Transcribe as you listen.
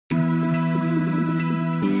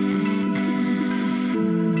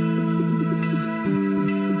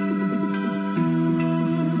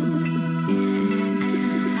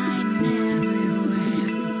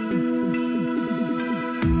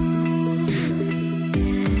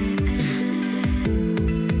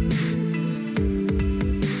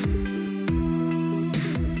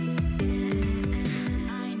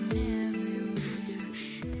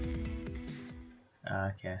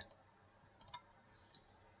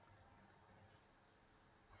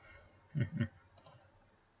Okay.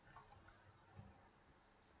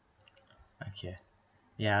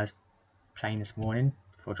 Yeah, I was playing this morning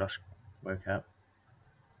before Josh woke up,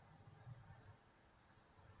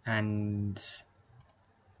 and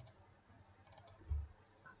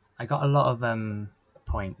I got a lot of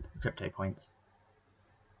crypto points.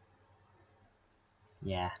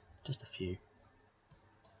 Yeah, just a few.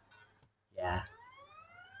 Yeah,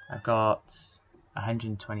 I've got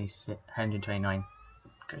 129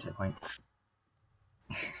 crypto points.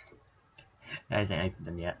 I hasn't opened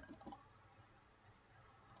them yet.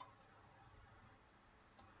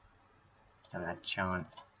 Just haven't had a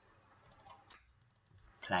chance.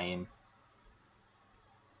 Playing.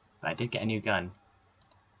 But I did get a new gun.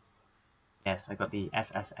 Yes, I got the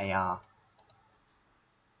FSAR.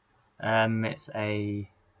 It's a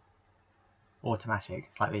automatic.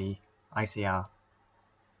 It's like the ICR.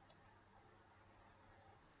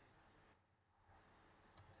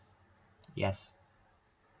 Yes.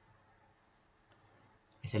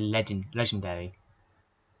 It's a legendary.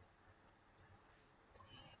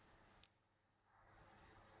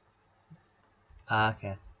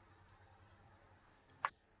 Okay.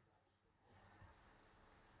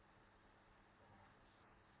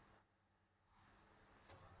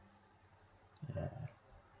 Yeah.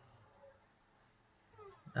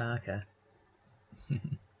 Okay.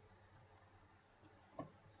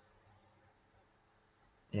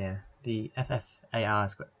 Yeah. The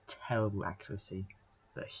FFAR's got terrible accuracy,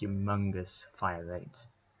 but humongous fire rates.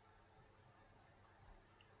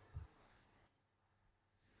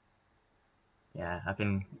 Yeah, I've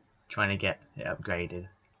been trying to get it upgraded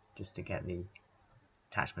just to get the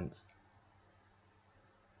attachments.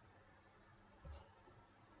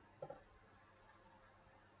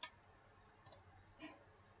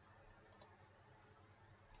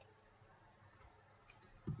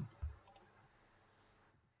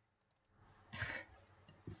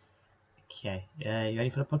 Okay, you ready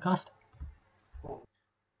for the podcast?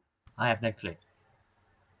 I have no clue.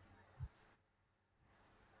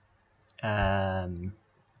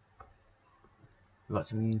 We've got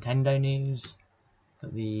some Nintendo news,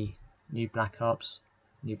 got the new Black Ops,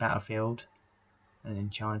 new Battlefield, and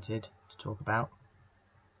Enchanted to talk about.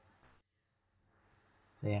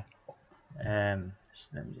 So yeah,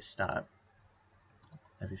 so let me just start up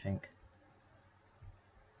everything.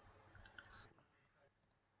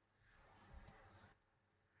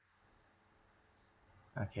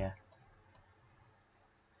 Okay,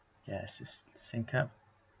 yeah, let's just sync up.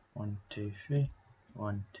 1, 2, 3.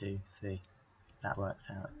 1, 2, 3. That works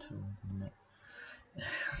out to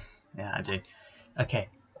yeah, I do. Okay,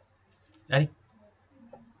 ready?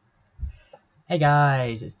 Hey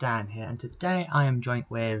guys, it's Dan here, and today I am joined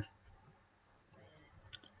with,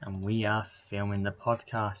 and we are filming the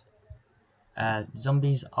podcast.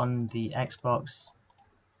 Zombies on the Xbox.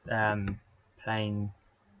 Playing.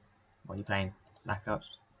 What are you playing? Black Ops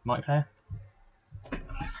multiplayer.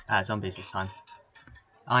 Zombies this time.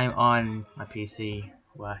 I'm on my PC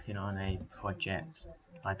working on a project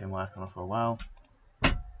I've been working on for a while.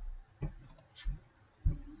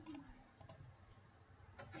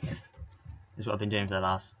 Yes, this is what I've been doing for the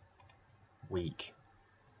last week.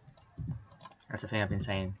 That's the thing I've been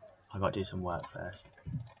saying. I've got to do some work first.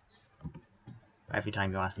 But every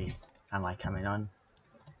time you ask me, am I coming on?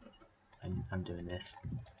 I'm doing this.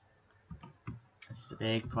 It's a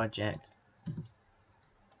big project.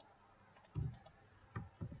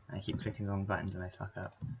 I keep clicking the wrong buttons and I fuck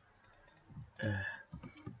up.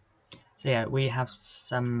 So yeah, we have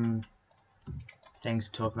some things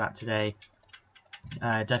to talk about today.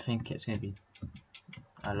 I don't think it's going to be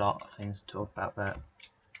a lot of things to talk about, but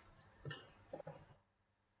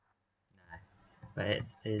it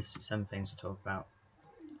is some things to talk about.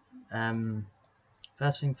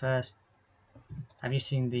 First thing first, have you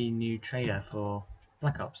seen the new trailer for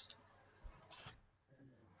Black Ops?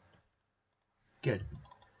 Good.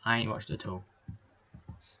 I ain't watched it at all.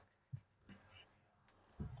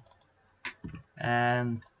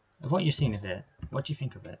 Of what you've seen of it, what do you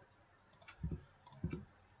think of it?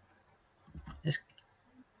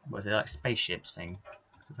 Was it like spaceships thing?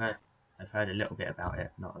 I've heard a little bit about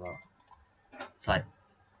it, not a lot. It's like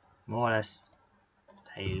more or less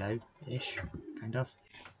Halo-ish, kind of.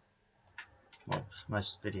 What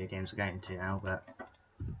most video games are going to now, but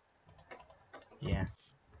yeah,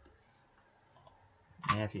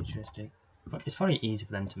 futuristic. But it's probably easy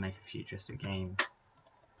for them to make a futuristic game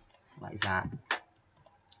like that.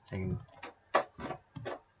 So you can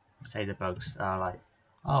say the bugs are like,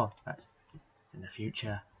 oh, it's in the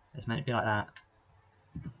future. It's meant to be like that.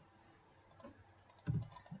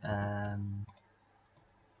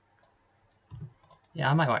 Yeah,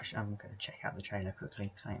 I might watch. I'm going to check out the trailer quickly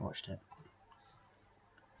because I ain't watched it.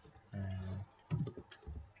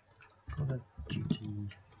 Call of Duty.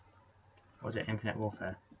 What was it? Infinite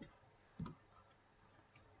Warfare.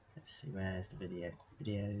 Let's see. Where's the video?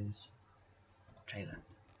 Videos. Trailer.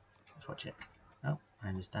 Let's watch it. Oh, I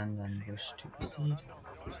understand and wish to proceed.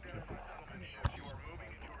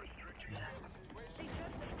 Trailer.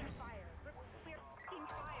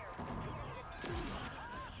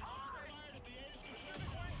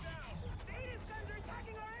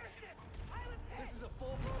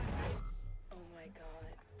 Oh my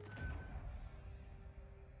god.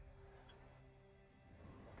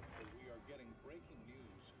 We are getting breaking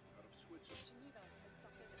news out of Switzerland. Geneva has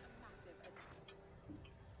suffered a massive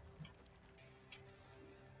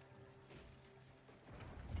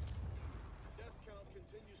Death count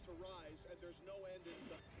continues to rise, and there's no end in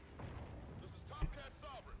sight. This is Tomcat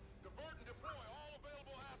Sovereign. Divert and deploy all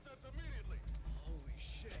available assets immediately. Holy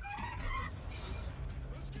shit!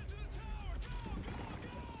 Let's get to the tower! Go!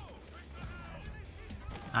 Go!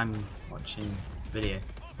 I'm watching video.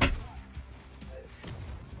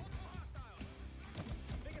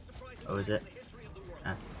 Oh, is it?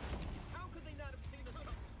 Ah. How could they not have seen us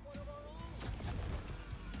coming as one of our own?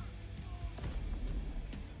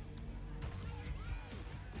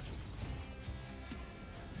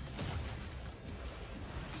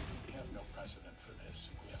 We have no precedent for this.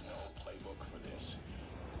 We have no playbook for this.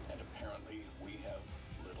 And apparently, we have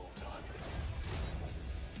little time.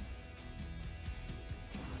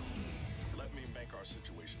 Let me make our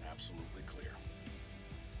situation absolutely clear.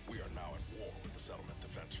 We are now at war with the Settlement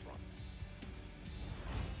Defense Front.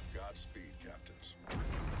 Godspeed, Captains.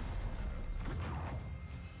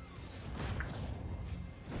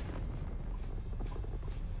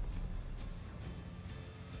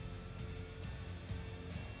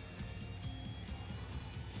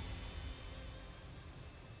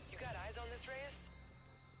 You got eyes on this, Reyes?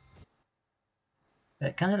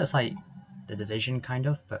 It kind of looks like The Division, kind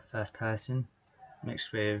of, but first person,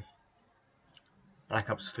 mixed with Black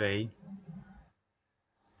Ops 3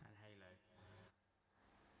 and Halo.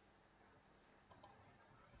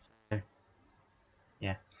 So,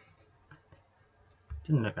 yeah.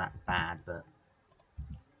 Didn't look that bad, but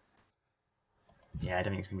yeah, I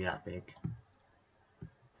don't think it's gonna be that big.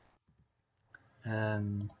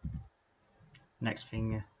 Next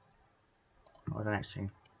thing, what was the next thing?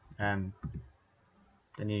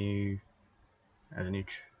 The new video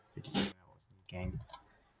game. What was the new game?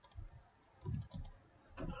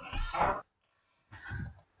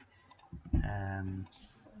 I'm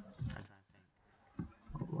trying to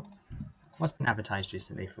think. What's been advertised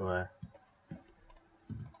recently for a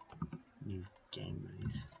new game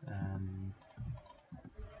release? I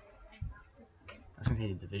was going to say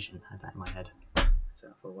The Division. I had that in my head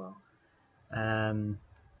for a while.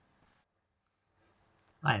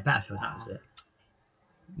 Oh yeah, Battlefield. That was it.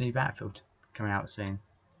 New Battlefield coming out soon.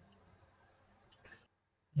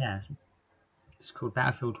 Yeah, it's called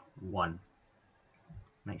Battlefield 1.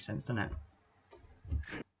 Makes sense, doesn't it?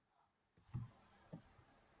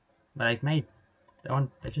 But they've made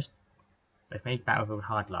they've made Battlefield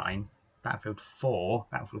Hardline, Battlefield 4,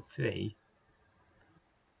 Battlefield 3.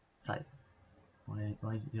 It's like why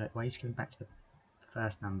are you skipping back to the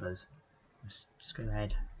first numbers? Just go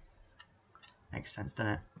ahead. Makes sense,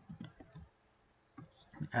 doesn't it?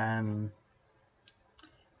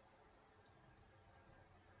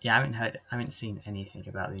 Yeah, I haven't seen anything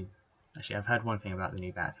about the. Actually, I've heard one thing about the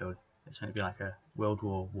new Battlefield. It's going to be like a World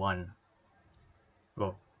War One,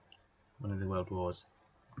 well, one of the World Wars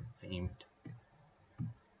themed.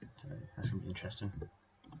 So that's going to be interesting.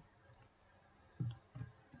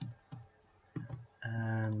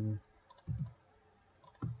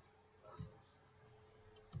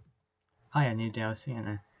 Oh yeah, new DLC, isn't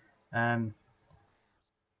there?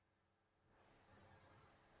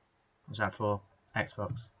 Was that for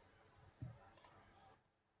Xbox?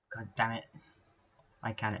 God damn it!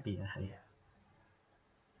 Why can't it be a Halo?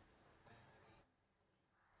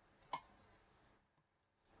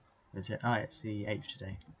 Is it? Oh, it's the 8th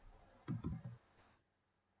today.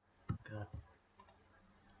 God,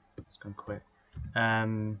 it's gone quick.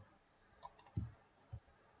 What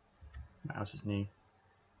else is new?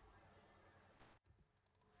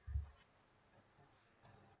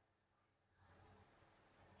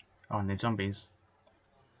 Oh, and the zombies.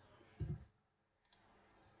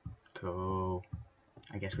 Cool.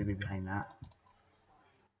 I guess we'd be behind that.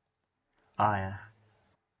 Oh yeah.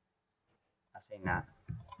 I've seen that.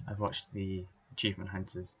 I've watched the Achievement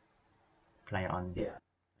Hunters play it on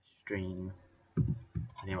stream.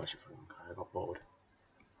 I didn't watch it for a long time, I got bored.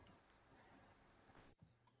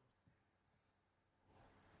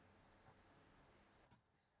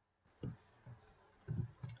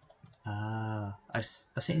 I've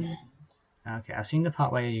seen. Okay, I've seen the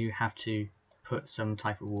part where you have to put some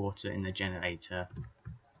type of water in the generator.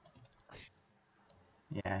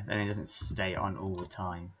 Yeah, then it doesn't stay on all the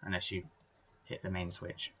time unless you hit the main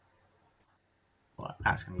switch. Well,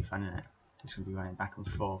 that's gonna be fun, isn't it? It's gonna be running back and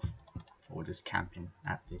forth, or just camping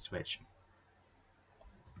at the switch.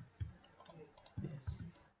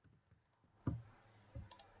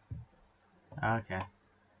 Okay.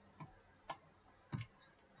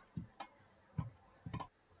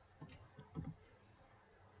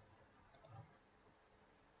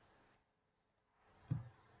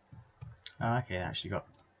 Oh, okay, I actually got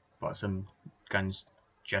some guns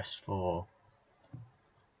just for.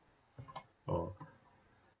 Or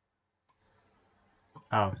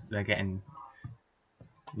oh, they're getting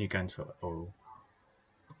new guns for all.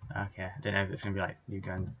 Okay, I don't know if it's gonna be like new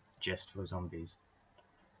guns just for zombies.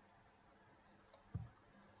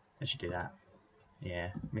 I should do that. Yeah,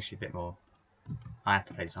 makes you a bit more. I have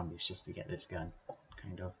to play zombies just to get this gun,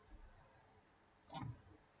 kind of.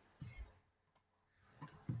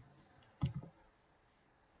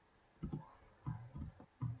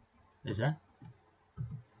 Is there?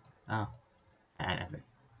 Oh, I never.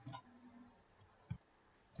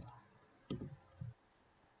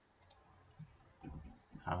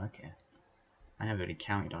 Oh, okay. I never really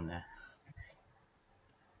counted on there.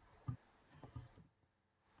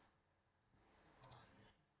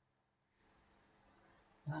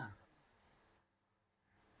 Ah.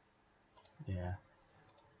 Yeah.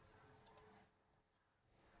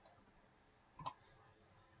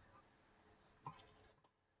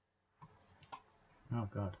 Oh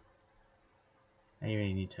god. They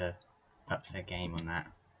really need to up their game on that.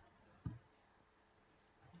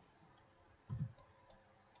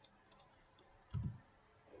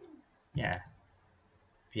 Yeah.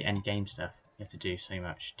 For the end game stuff, you have to do so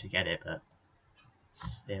much to get it, but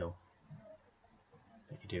still,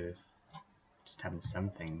 they could do with just having some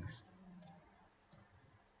things.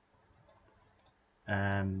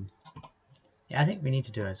 Yeah, I think we need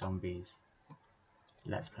to do a zombies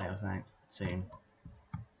let's play or something soon,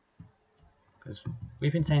 because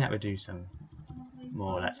we've been saying that we'd do some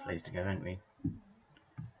more let's plays together, haven't we?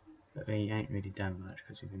 But we ain't really done much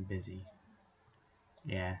because we've been busy.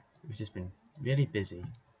 Yeah, we've just been really busy.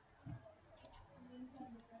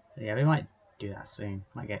 So yeah, we might do that soon.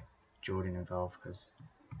 Might get Jordan involved because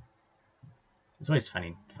it's always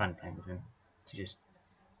fun playing with him. He just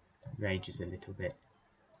rages a little bit,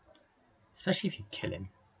 especially if you kill him.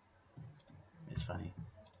 It's funny.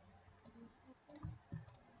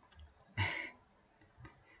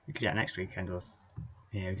 We could do that next weekend or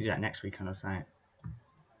yeah, we could do that next weekend or something.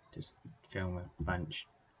 Just film a bunch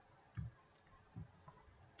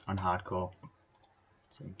on hardcore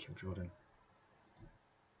so you can kill Jordan.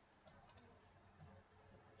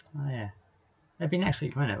 Oh yeah. It'll be next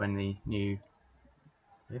week, won't it, when the new...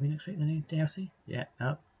 Will it be next week, the new DLC? Yeah,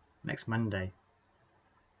 oh, next Monday.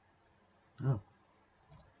 Oh.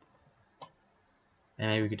 Yeah,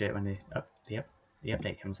 maybe we could do it when the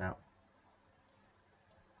update comes out.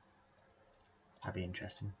 That'd be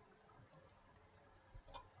interesting.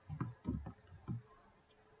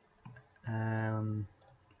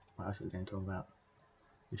 What else are we going to talk about?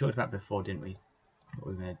 We talked about before, didn't we? What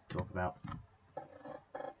we were going to talk about.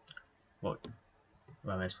 What?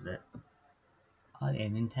 Well, most of it. Oh, yeah,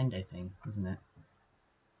 Nintendo thing, wasn't it?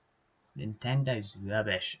 Nintendo's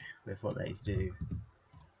rubbish with what they do,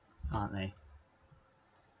 aren't they?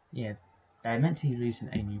 Yeah, they're meant to be releasing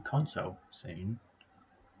a new console soon,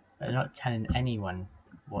 but they're not telling anyone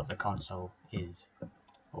what the console is,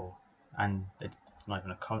 and it's not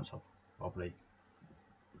even a console, probably.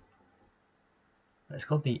 But it's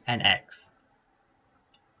called the NX.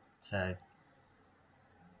 So,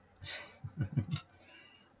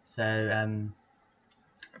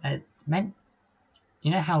 it's meant.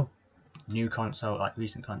 You know how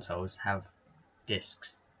recent consoles have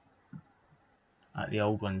discs. Like the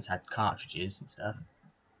old ones had cartridges and stuff.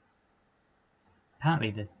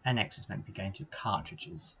 Apparently the NX is meant to be going to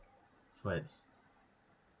cartridges for its.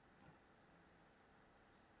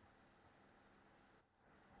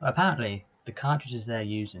 But apparently the cartridges they're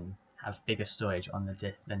using have bigger storage on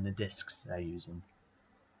than the discs they're using.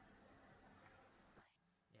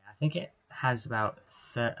 Yeah, I think it has about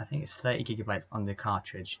I think it's 30 gigabytes on the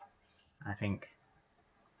cartridge. I think,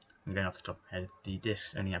 I'm going off the top of my head, the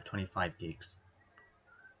discs only have 25 gigs.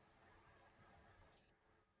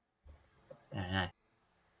 I know.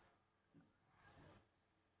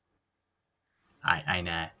 I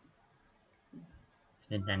know. It's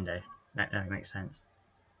Nintendo. That makes sense.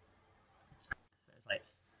 It's like,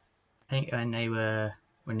 I think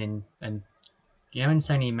when You know when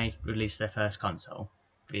Sony released their first console,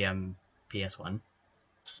 the PS1?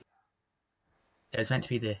 It was meant to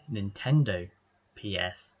be the Nintendo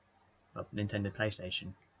PS, well, Nintendo PlayStation.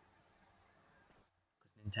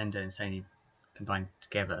 Nintendo and Sony combined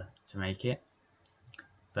together to make it,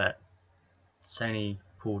 but Sony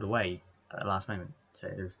pulled away at the last moment, so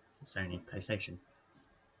it was Sony PlayStation.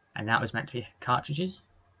 And that was meant to be cartridges,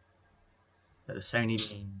 but the Sony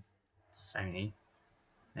being Sony,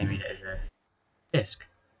 they made it as a disc.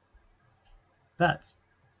 But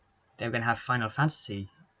they were going to have Final Fantasy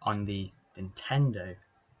on the Nintendo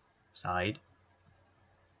side,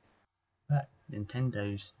 but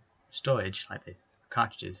Nintendo's storage, like the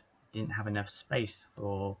cartridges, didn't have enough space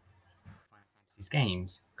for Final Fantasy's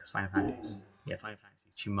games, because Final Fantasy is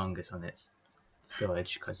humongous on its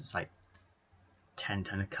storage, because it's like 10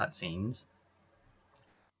 ton of cutscenes.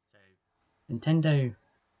 So Nintendo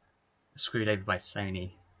screwed over by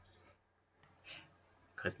Sony,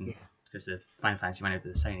 because the Final Fantasy went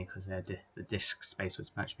over to Sony because the disc space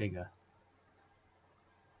was much bigger.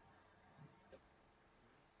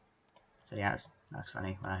 So yeah, that's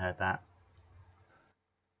funny when I heard that.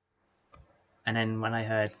 And then when I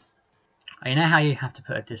heard, oh, you know how you have to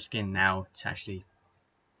put a disc in now to actually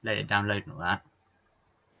let it download and all that?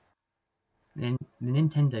 The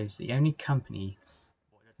Nintendo's the only company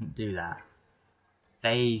that doesn't do that.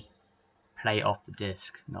 They play off the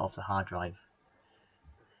disc, not off the hard drive.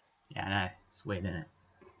 Yeah, I know, it's weird, isn't it?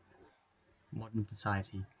 Modern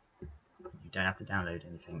society, you don't have to download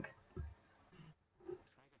anything.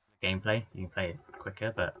 Gameplay, you can play it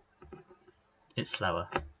quicker, but it's slower.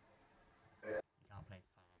 You can't play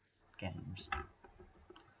fast games.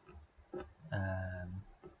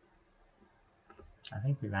 I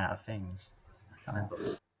think we ran out of things. I can't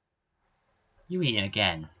remember. You eating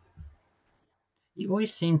again? You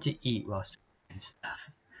always seem to eat whilst doing stuff.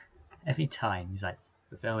 Every time he's like,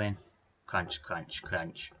 we're going crunch, crunch,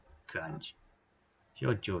 crunch, crunch.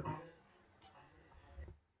 You're Jordan.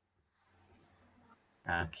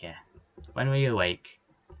 Okay. When were you awake?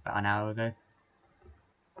 About an hour ago?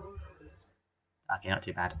 Okay, not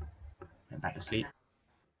too bad. Went back to sleep.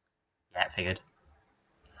 Yeah, figured.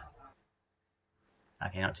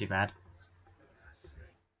 Okay, not too bad.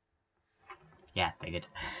 Yeah, figured.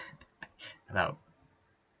 About,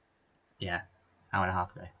 yeah, hour and a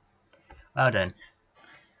half ago. Well done.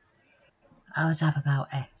 I was up about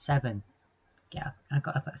 7. Yeah, I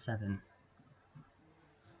got up at 7.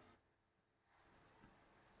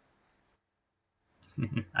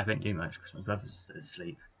 I couldn't do much because my brother's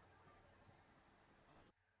asleep.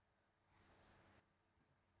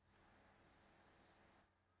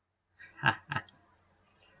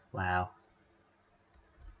 Wow.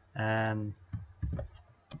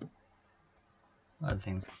 What other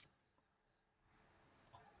things?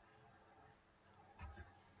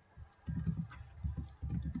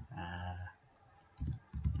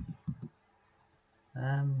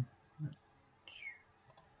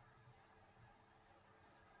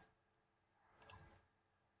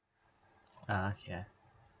 Okay.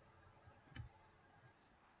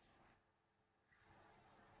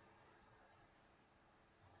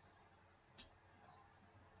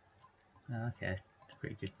 Okay, that's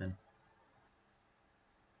pretty good then.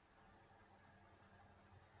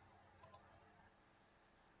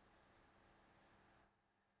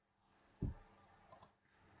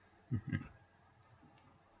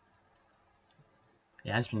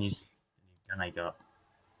 Yeah, I've been using the new gun I got.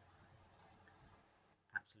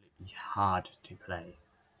 Absolutely hard to play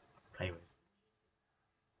with.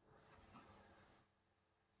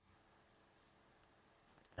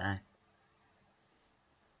 There.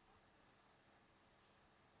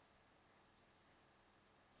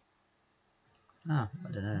 Oh, I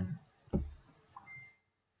don't know.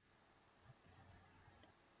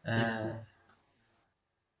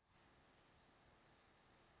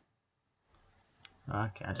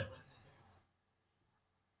 Okay, I don't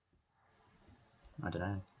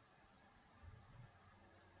know.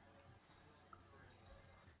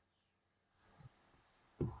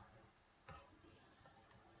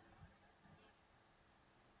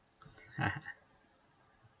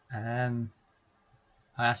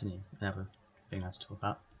 Oh, that's another thing I have to talk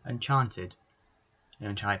about. Uncharted.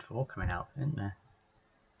 Uncharted 4 coming out, isn't there?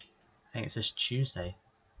 I think it's this Tuesday.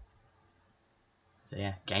 So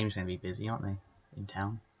yeah, games gonna be busy, aren't they, in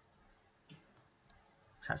town?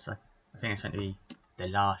 That's I think it's meant to be the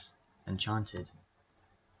last Uncharted.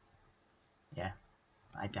 Yeah,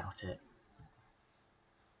 I doubt it.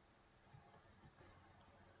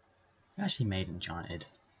 Who actually made Uncharted?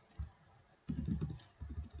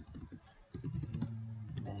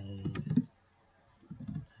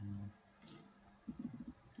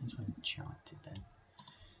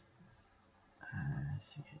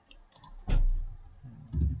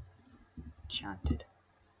 Enchanted.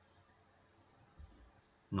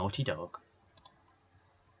 Naughty dog.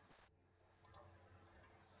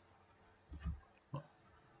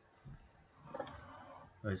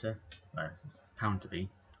 What is it? Bound to be.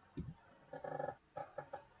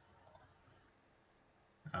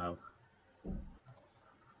 Oh.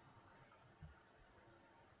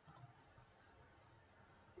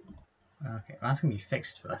 Okay, well, that's gonna be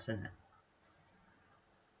fixed for us, isn't it?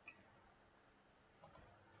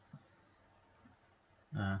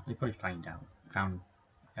 They'll probably find out.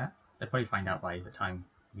 Yeah? They'll probably find out by the time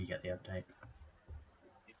we get the update.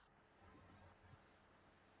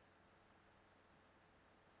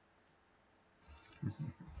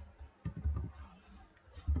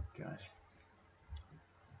 Guys.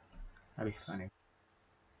 That'd be funny.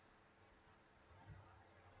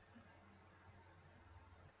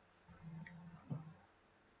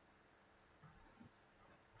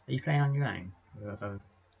 Are you playing on your own?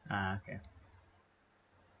 Okay.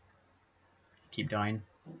 Keep dying?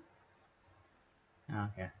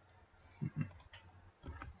 Okay.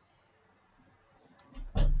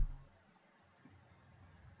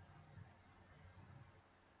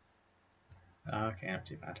 Okay, not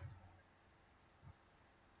too bad.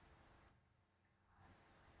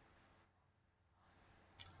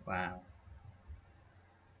 Wow.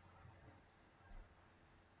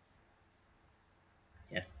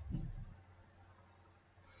 Yes.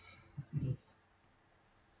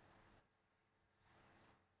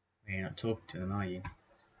 You're not talking to them, are you?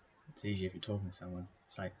 It's easier if you're talking to someone.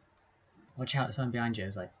 It's like, watch out, there's someone behind you.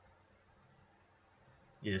 It's like,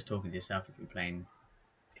 you're just talking to yourself if you're playing online.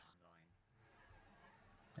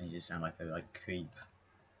 And you just sound like a creep.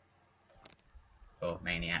 Or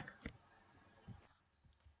maniac.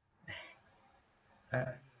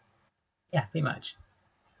 Yeah, pretty much.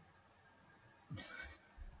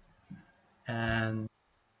 Trying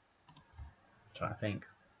to think.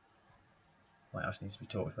 What else needs to be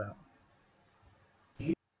talked about?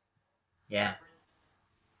 Yeah.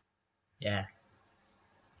 Yeah.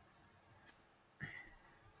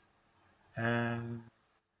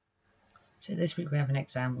 So this week we have an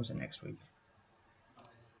exam, or was it next week?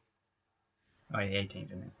 Oh, the 18th,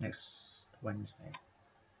 isn't it? Next Wednesday.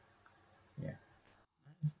 Yeah.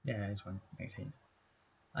 Yeah, it's 18th.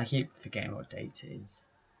 I keep forgetting what date it is.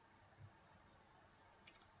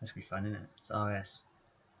 That's gonna be fun, isn't it? It's RS.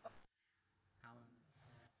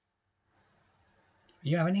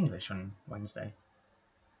 You have an English on Wednesday?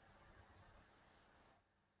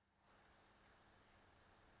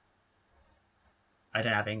 I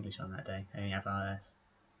don't have English on that day. I only have RS.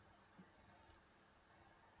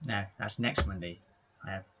 No, that's next Monday. I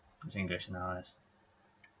have it's English and RS.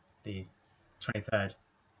 The 23rd.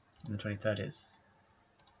 And the 23rd is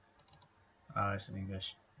RS and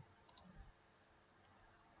English.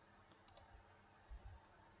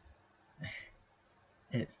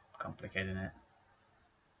 It's complicated, isn't it?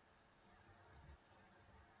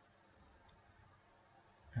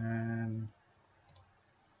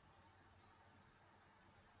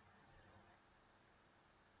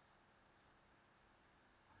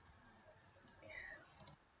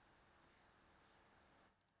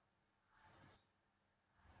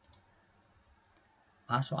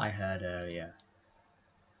 That's what I heard earlier.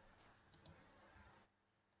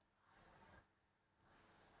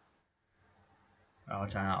 I'll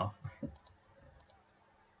turn that off.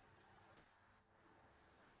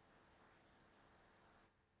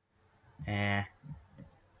 Eh.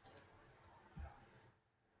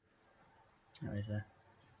 Where is there?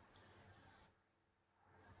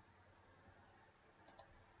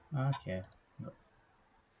 Okay.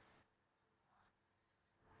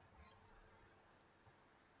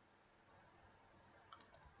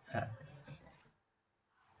 Uh,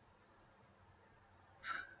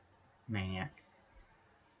 maniac.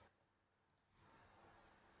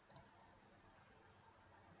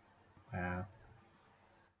 Wow.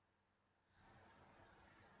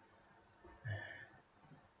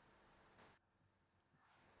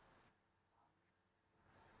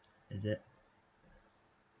 Is it?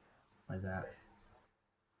 What is that?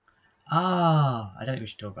 Ah, I don't think we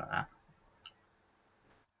should talk about that.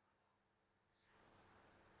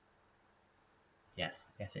 Yes,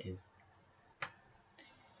 yes it is.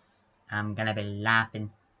 I'm gonna be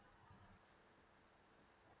laughing.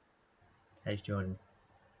 Says Jordan.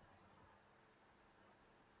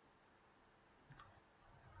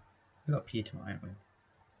 We got Pew tomorrow, haven't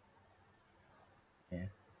we?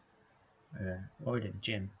 Yeah. What we did?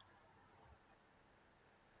 Gym.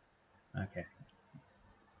 Okay.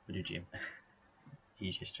 We do gym.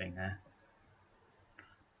 Easiest thing there.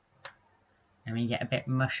 And we get a bit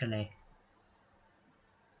muscly.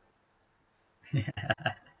 Yeah,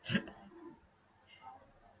 no.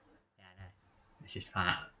 It's just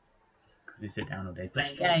fat. Because you sit down all day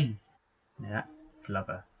playing games. No, that's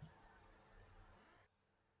flubber.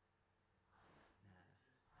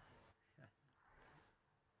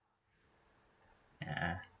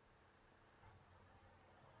 Yeah.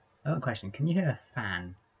 Oh, question. Can you hear a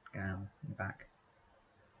fan going on in the back?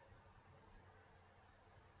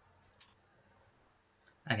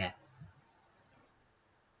 Okay.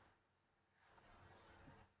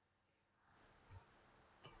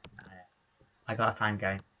 I got a fan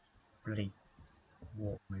going. Bloody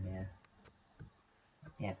warm in here.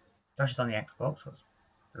 Yeah. Josh is on the Xbox. What's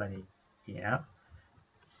bloody heating up?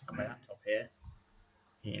 Got my laptop here.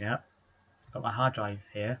 Heating up. Got my hard drive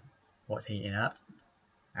here. What's heating up?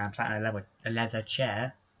 And I'm sat in a leather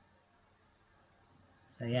chair.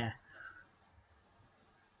 So yeah.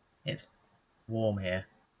 It's warm here.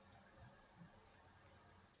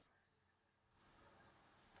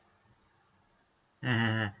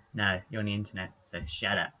 No, you're on the internet, so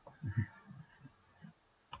shut up.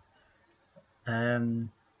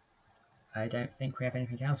 I don't think we have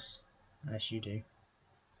anything else, unless you do.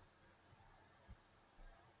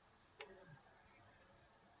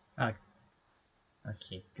 Oh,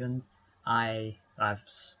 okay, guns. I've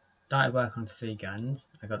started work on 3 guns.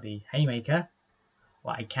 I got the Haymaker,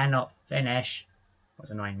 what I cannot finish.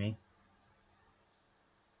 What's annoying me?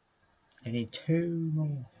 I need 2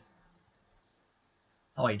 more.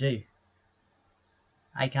 Oh, I do.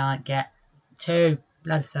 I can't get 2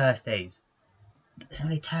 bloodthirsties. There's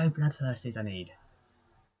only 2 bloodthirsties I need.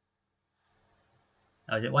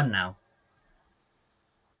 Oh, is it 1 now?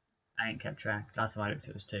 I ain't kept track. Last time I looked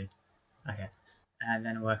it was 2. Okay. And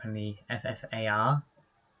then I work on the FFAR.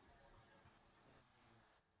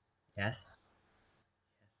 Yes.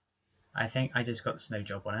 I think I just got snow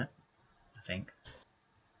job on it. I think.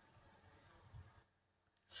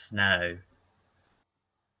 Snow.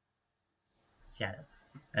 Yeah.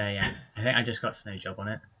 Yeah. I think I just got snow job on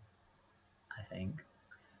it. I think.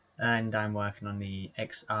 And I'm working on the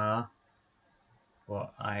XR.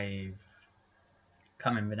 What I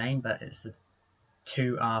can't remember the name, but it's the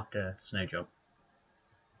 2 after snow job.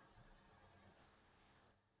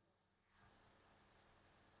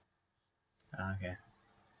 Okay.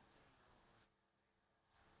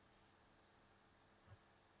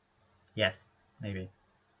 Yes. Maybe.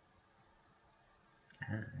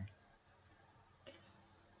 I don't know.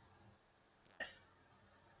 Yes.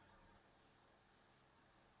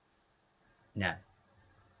 No.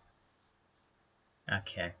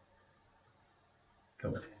 Okay.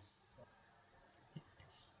 Cool.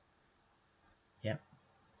 Yep.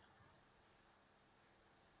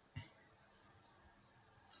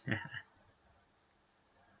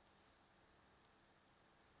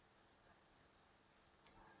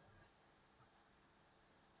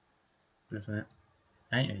 Doesn't it?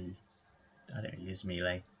 I don't use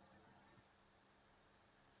melee.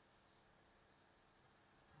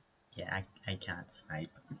 Yeah, I can't snipe.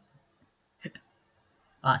 Oh,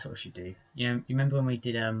 that's what we should do. You remember when we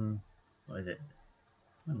did what was it?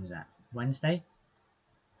 When was that? Wednesday?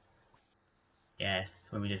 Yes,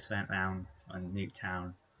 when we just went round on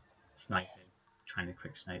Nuketown sniping, trying to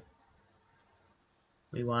quick snipe.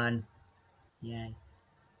 We won. Yay.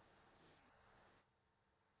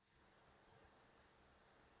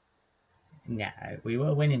 No, we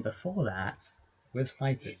were winning before that with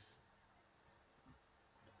snipers.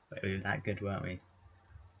 But we were that good, weren't we?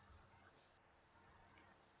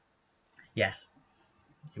 Yes.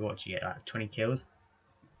 What you get, like 20 kills?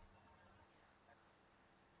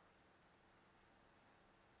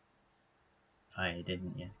 Oh, you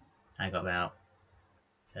didn't you? I got about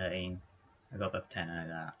 13. I got about 10 out of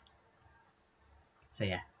that. So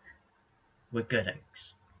yeah, we're good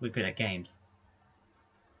at games.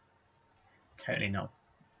 Totally not.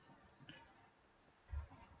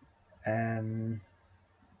 Yeah.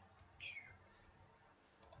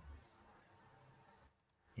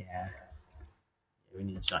 We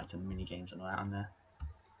need like some mini games and all that on there.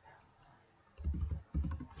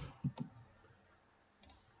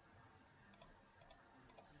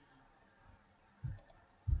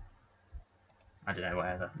 I don't know,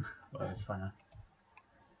 whatever. Whatever's funner.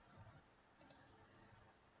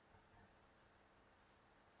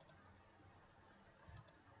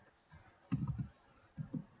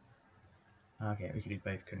 Okay, we could do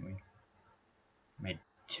both, couldn't we? Made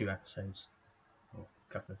 2 episodes or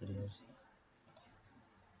a couple of videos.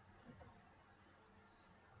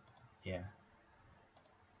 Yeah.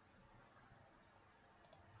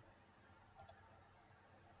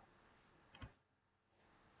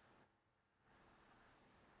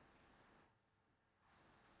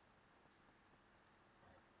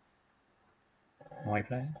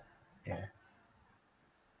 Multiplayer? Yeah.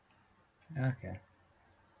 Okay.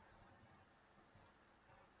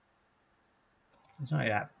 It's not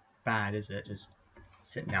that bad, is it? Just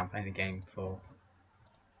sitting down playing a game for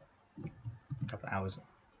a couple of hours.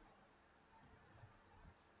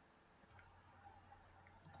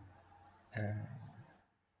 Let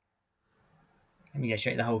me go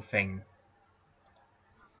straight the whole thing.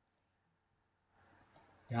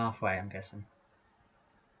 You're halfway, I'm guessing.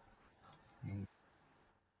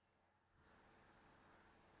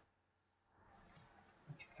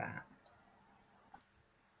 Fat.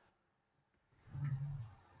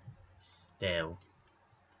 Still.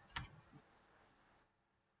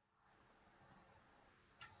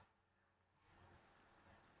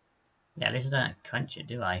 Yeah, at least I don't crunch it,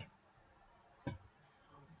 do I?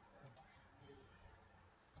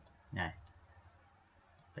 No.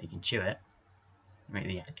 But you can chew it. Make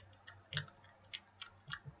the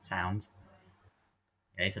sound.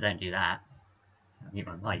 At least I don't do that. I'll mute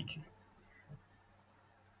my mic.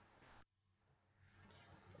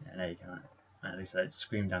 Yeah, there you go. At least I don't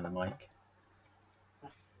scream down the mic.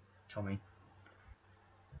 Tommy.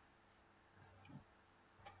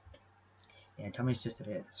 Yeah, Tommy's just a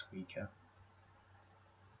bit of a squeaker.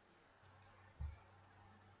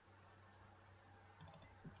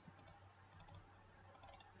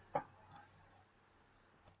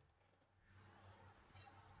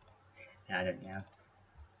 Yeah, I don't know.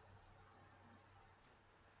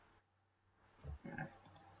 No.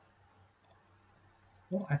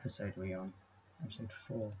 What episode are we on? Episode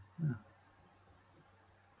 4. Oh.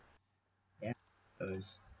 Yeah, it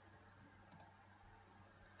was.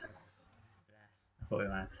 I thought we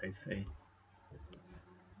were on episode 3.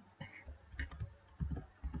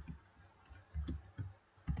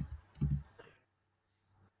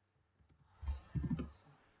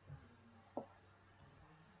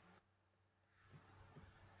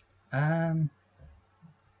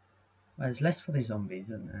 Well, there's less for the zombies,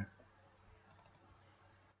 isn't there?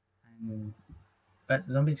 But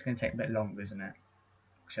zombies are going to take a bit longer, isn't it?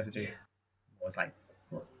 Because you have to do what was like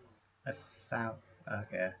what, 1,000.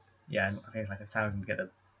 Okay, yeah, I think it's like 1,000 to get the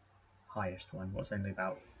highest one. What's only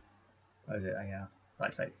about what is it? Yeah,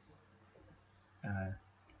 like say.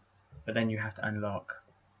 But then you have to unlock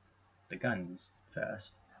the guns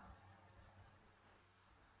first.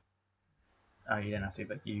 Oh, you don't have to,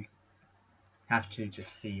 but you have to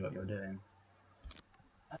just see what you're doing.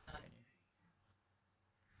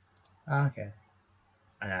 Oh, okay.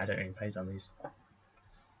 I don't really play zombies.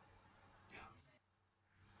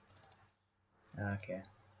 Okay.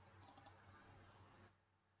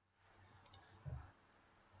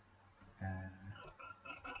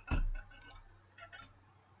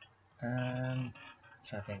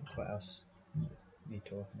 So I think what else are you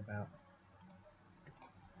talking about?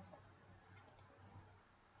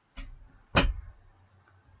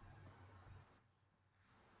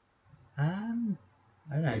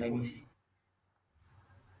 I don't know, maybe.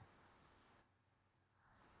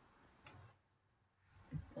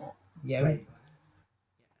 Yeah,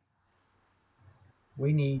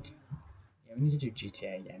 we need. Yeah, we need to do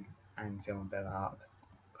GTA again and film a bit of Arc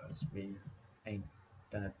because we ain't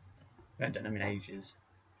done it. We haven't done them in ages.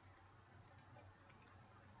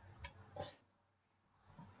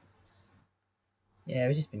 Yeah,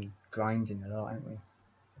 we've just been grinding a lot, haven't we?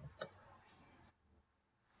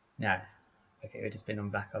 No. Okay, we've just been on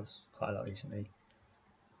Black Ops quite a lot recently.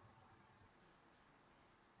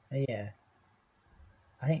 Yeah.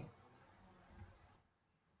 I think.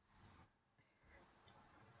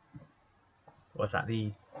 What's that?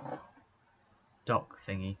 The dock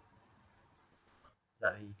thingy? Is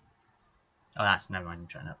that the. Oh, that's never mind. I'm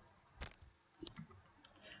trying to.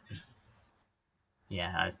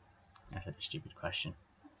 Yeah, that's a stupid question.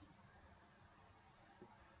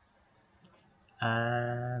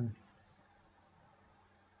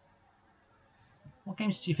 What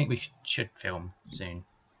games do you think we should film soon?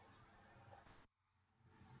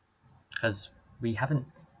 Because we haven't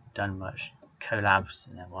done much collabs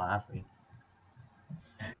in a while, have we?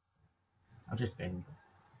 I've just been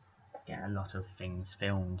getting a lot of things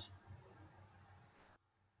filmed.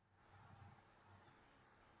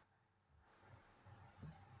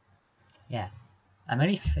 Yeah, I'm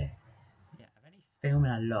only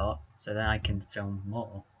filming a lot, so then I can film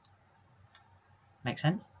more. Makes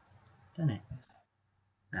sense, doesn't it?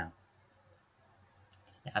 No.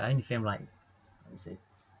 Yeah, I only film like. Let me see.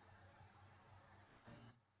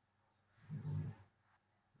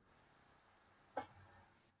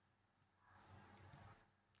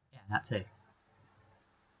 Yeah, that too.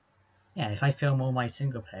 Yeah, if I film all my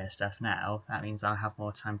single player stuff now, that means I'll have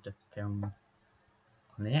more time to film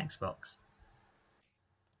on the Xbox.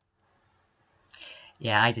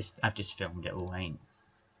 Yeah, I've just filmed it all, I ain't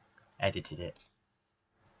edited it.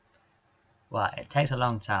 Well, it takes a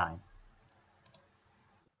long time.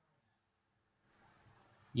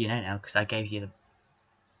 You know now, because I gave you the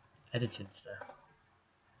editing stuff.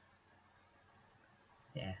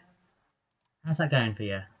 Yeah. How's that going for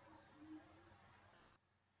you?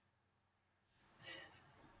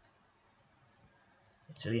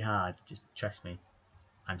 It's really hard, just trust me.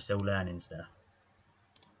 I'm still learning stuff.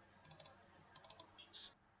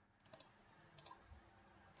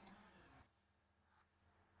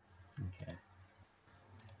 Okay.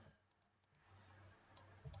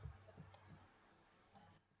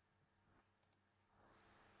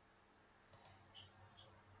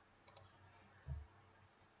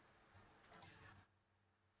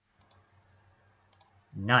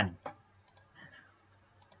 None.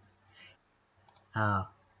 Ah.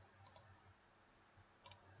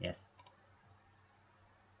 Yes.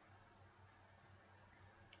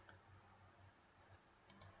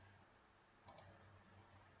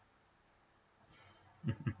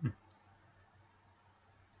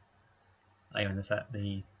 Are you on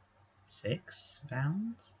the 6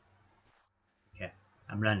 rounds? Okay.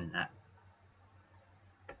 I'm learning that.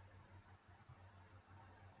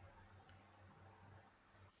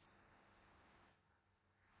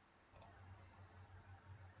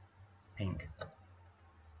 Pink.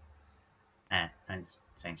 I'm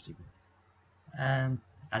saying stupid. I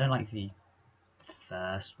don't like the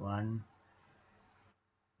first one.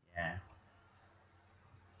 Yeah.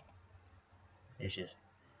 It's just,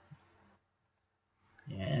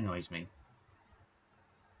 yeah, it annoys me.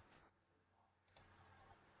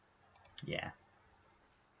 Yeah.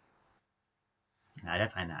 No, I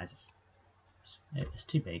don't find that. It's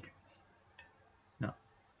too big. No.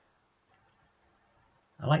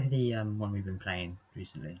 I like the one we've been playing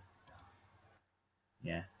recently.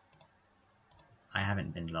 Yeah. I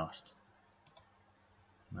haven't been lost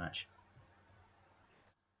much.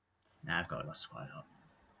 Nah, I've got lost quite a lot.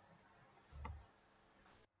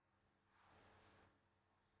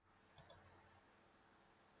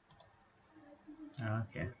 Oh,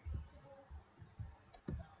 okay.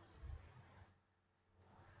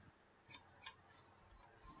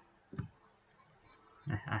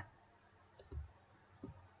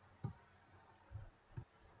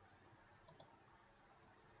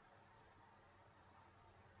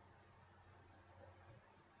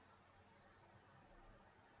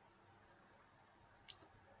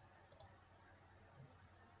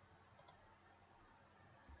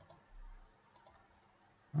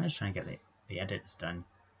 I'm just trying to get the edits done.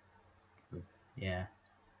 Yeah.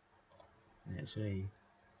 And it's really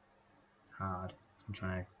hard. I'm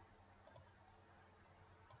trying to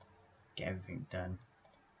get everything done.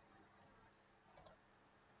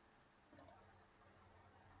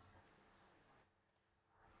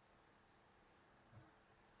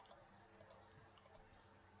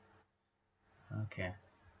 Okay.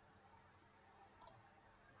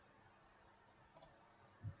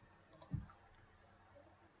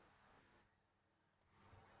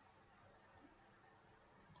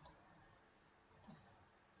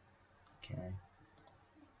 Okay.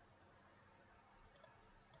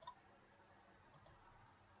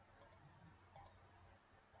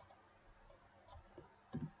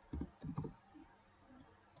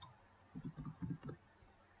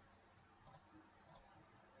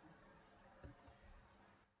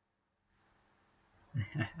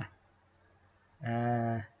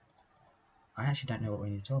 I actually don't know what we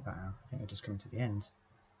need to talk about now. I think we're just coming to the end.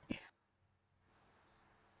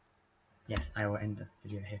 Yes, I will end the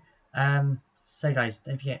video here. So guys,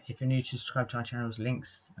 don't forget, if you're new to subscribe to our channel's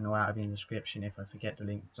links and all that will be in the description. If I forget the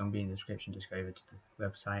links, will be in the description. Just go over to the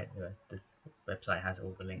website. The website has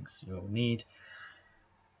all the links you'll need.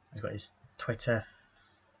 I've got his Twitter,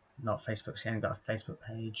 not Facebook. So he only got a Facebook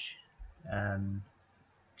page.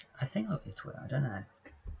 I think I'll get Twitter. I don't know.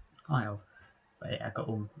 I've got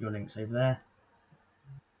all your links over there.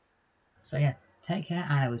 So yeah, take care,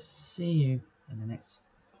 and I will see you in the next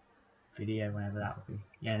video, whenever that will be.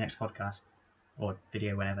 Yeah, next podcast or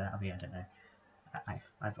video, whenever that will be. I don't know.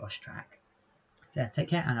 I've lost track. So yeah, take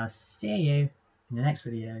care, and I'll see you in the next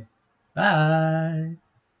video. Bye.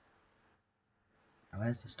 Now,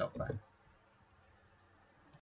 where's the stop button?